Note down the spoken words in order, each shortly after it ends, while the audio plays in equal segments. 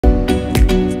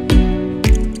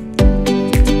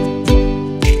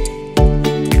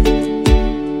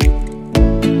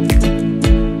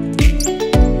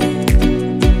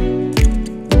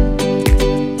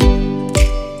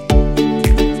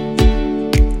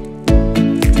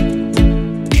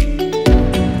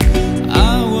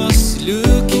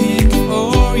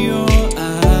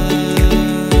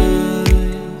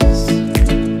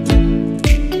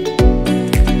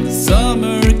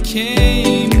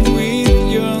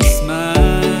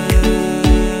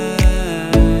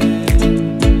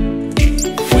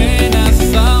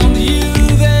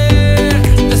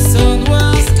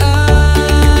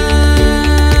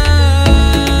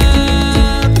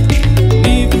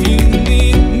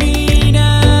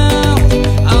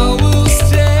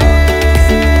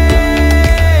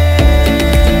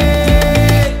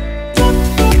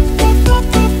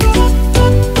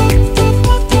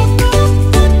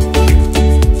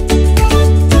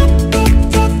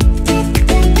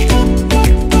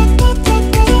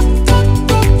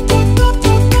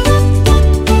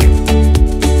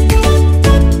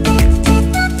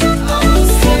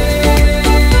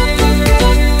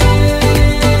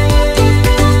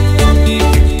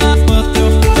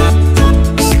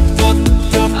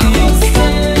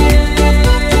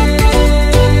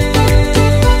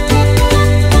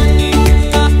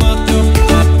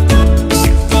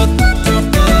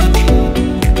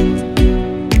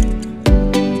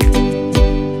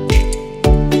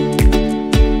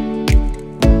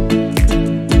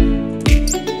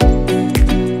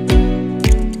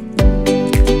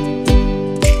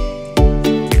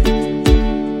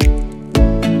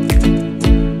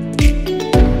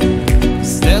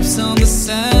Footsteps on the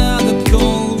sand, that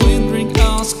cold wind bring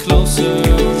us closer.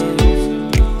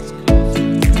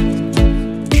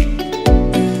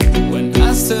 When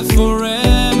I said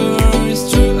forever,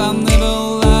 it's true, I'll never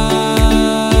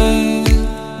lie.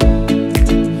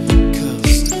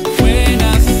 'Cause when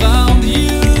I found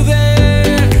you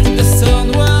there, the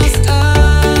sun was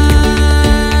up.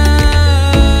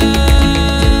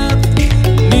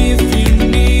 And if you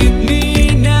need me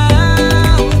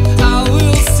now, I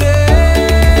will stay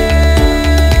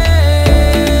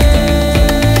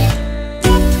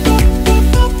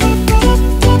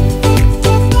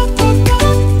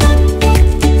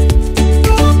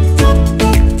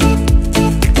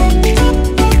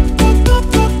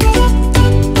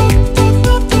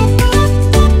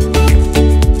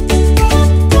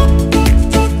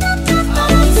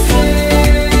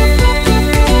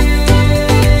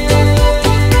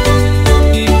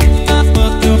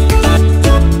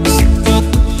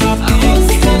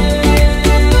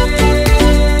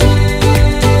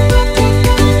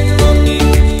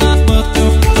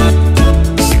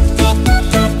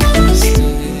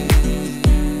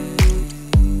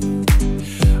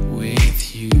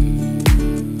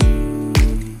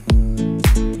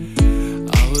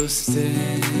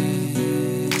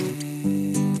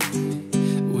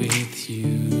with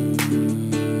you,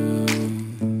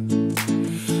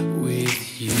 with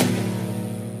you.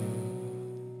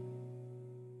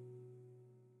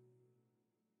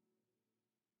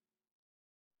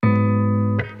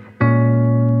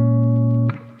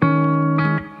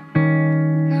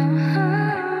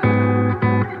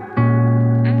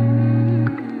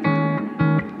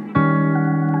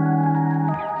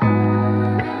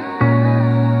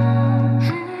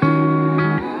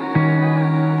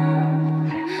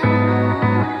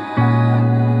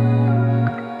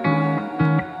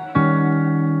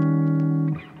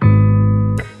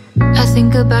 I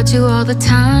think about you all the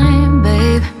time,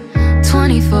 babe,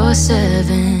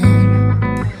 24/7.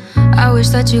 I wish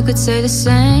that you could say the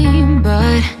same,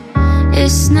 but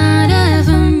it's not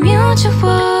ever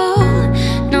mutual.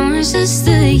 No, it's just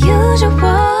the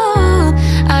usual.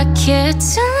 I care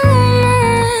too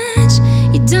much,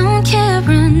 you don't care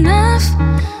enough.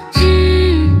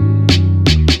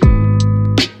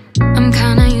 I'm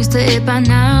kinda used to it by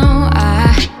now.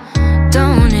 I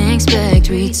don't expect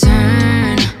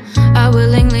return. I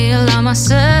willingly allow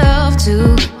myself to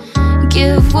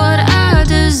give what I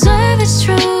deserve, it's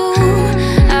true.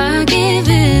 I give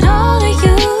it all to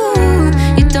you.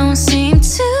 You don't seem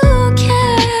to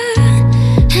care,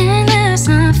 and that's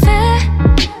not fair.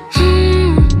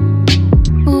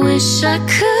 Wish I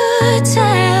could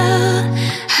tell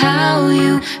how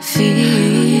you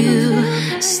feel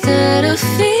instead of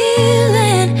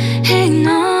feeling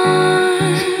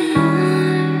ignored.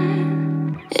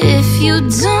 If you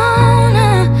don't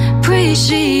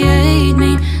appreciate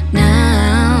me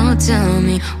now, tell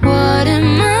me, what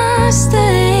am I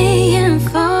staying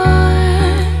for?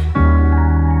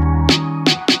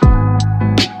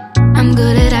 I'm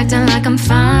good at acting like I'm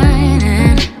fine,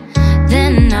 and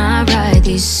then I write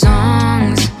these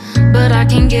songs, but I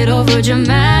can get over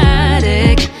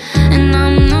dramatic, and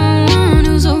I'm the one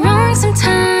who's wrong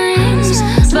sometimes.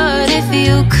 But if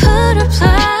you could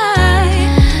reply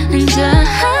and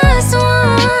just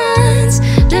once,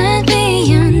 that'd be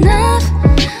enough.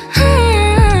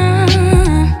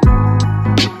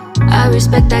 I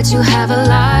respect that you have a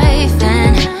life,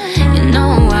 and you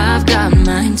know I've got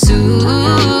mine too.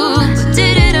 But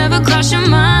did it ever cross your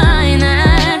mind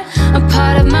that a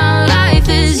part of my life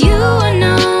is you? I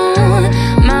know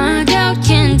my doubt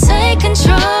can take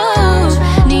control.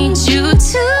 Need you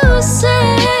to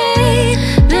say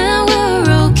that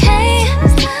we're okay.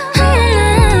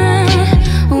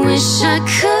 Wish I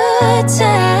could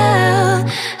tell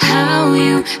how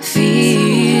you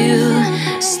feel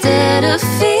instead of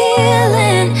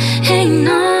feeling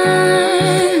ignored.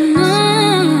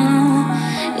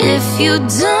 If you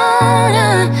don't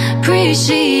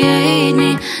appreciate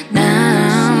me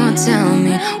now, tell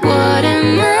me, what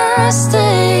am I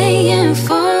staying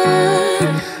for?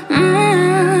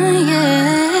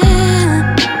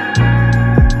 Yeah.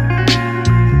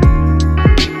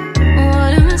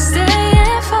 What am I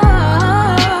staying for?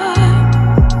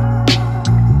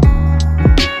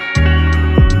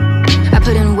 I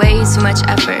put in way too much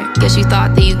effort. Guess you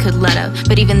thought that you could let up,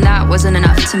 but even that wasn't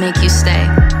enough to make you stay.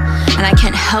 And I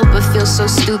can't help but feel so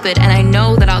stupid, and I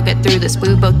know that I'll get through this, but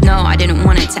we both know I didn't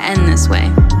want it to end this way.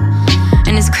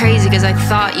 And it's crazy because I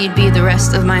thought you'd be the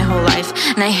rest of my whole life,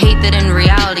 and I hate that in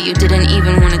reality you didn't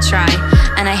even want to try.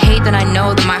 And I hate that I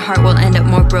know that my heart will end up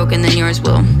more broken than yours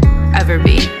will ever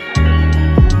be.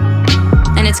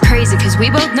 And it's crazy cause we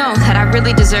both know that I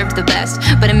really deserved the best.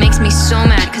 But it makes me so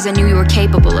mad cause I knew you were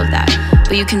capable of that.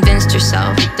 But you convinced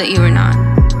yourself that you were not.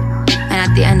 And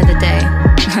at the end of the day,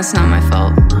 that's not my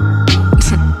fault.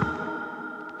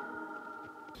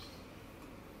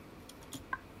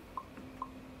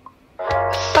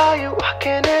 I saw you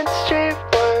walking in the street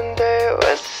one day. It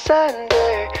was a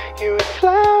Sunday. You had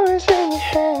flowers in your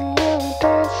hair and you were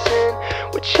dancing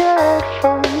with your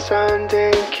headphones on,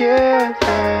 didn't care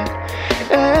that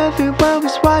everyone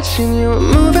was watching you were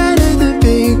moving to the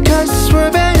beat. Cause you're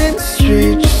swerving in the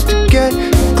street just to get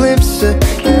a glimpse of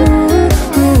you.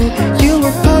 You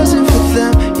were posing for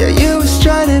them, yeah, you were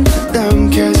strutting for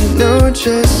them. Cause you know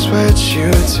just what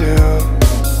you do.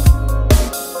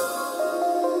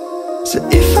 So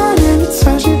if I never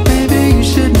touch you, baby, you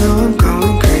should know I'm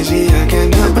going crazy. I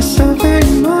can't help myself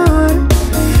anymore.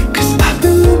 Cause I've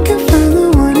been looking for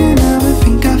the one and I would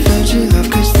think I felt your love.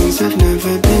 Cause things have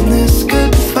never been this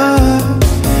good before.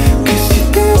 Cause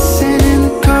you're dancing in the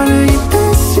corner, you're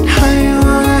dancing how you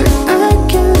want it. I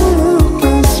can't help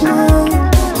but smile.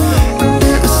 And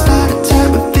then I started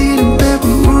tapping my feet in bed,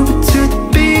 we're moving to the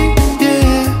beat,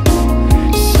 yeah.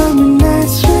 Summer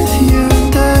nights with you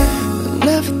there. I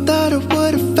never thought I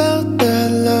would've felt that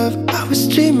love I was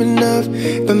dreaming of.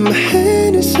 But my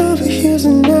hand is over yours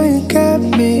and now you got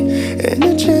me. And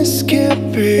I just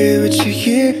can't breathe with you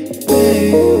here,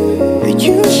 babe. And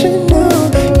you should know,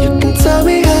 you can tell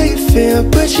me how you feel,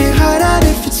 put your heart out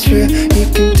if it's real. You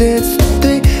can dance till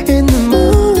 3 in the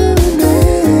morning.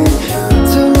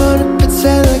 I don't wanna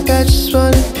pretend like I just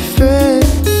wanna be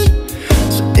friends.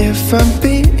 So if I'm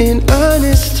being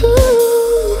honest too,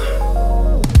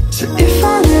 so if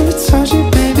I never told you,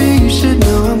 baby, you should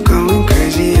know I'm going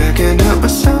crazy. I can't help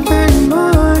myself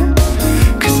anymore.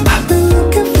 Cause I've been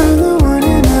looking for the one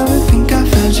and I would think I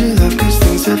found your love. Cause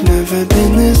things have never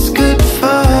been this good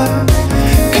before.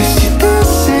 Cause you're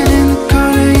dancing in the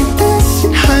corner, you're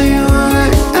dancing how you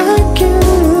want it. I can't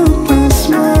help but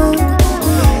smile.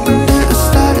 And then I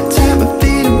started tapping my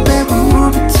feet in bed, we're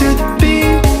moving to the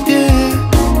beat, yeah.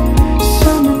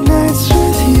 Summer nights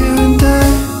with you and I.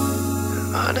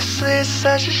 Honestly, it's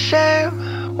such a shame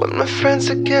when my friends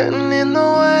are getting in the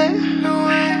way.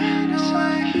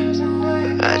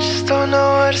 I just don't know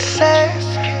what to say,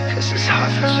 cause it's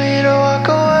hard for me to walk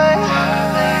away.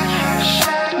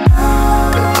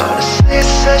 Honestly, it's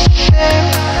such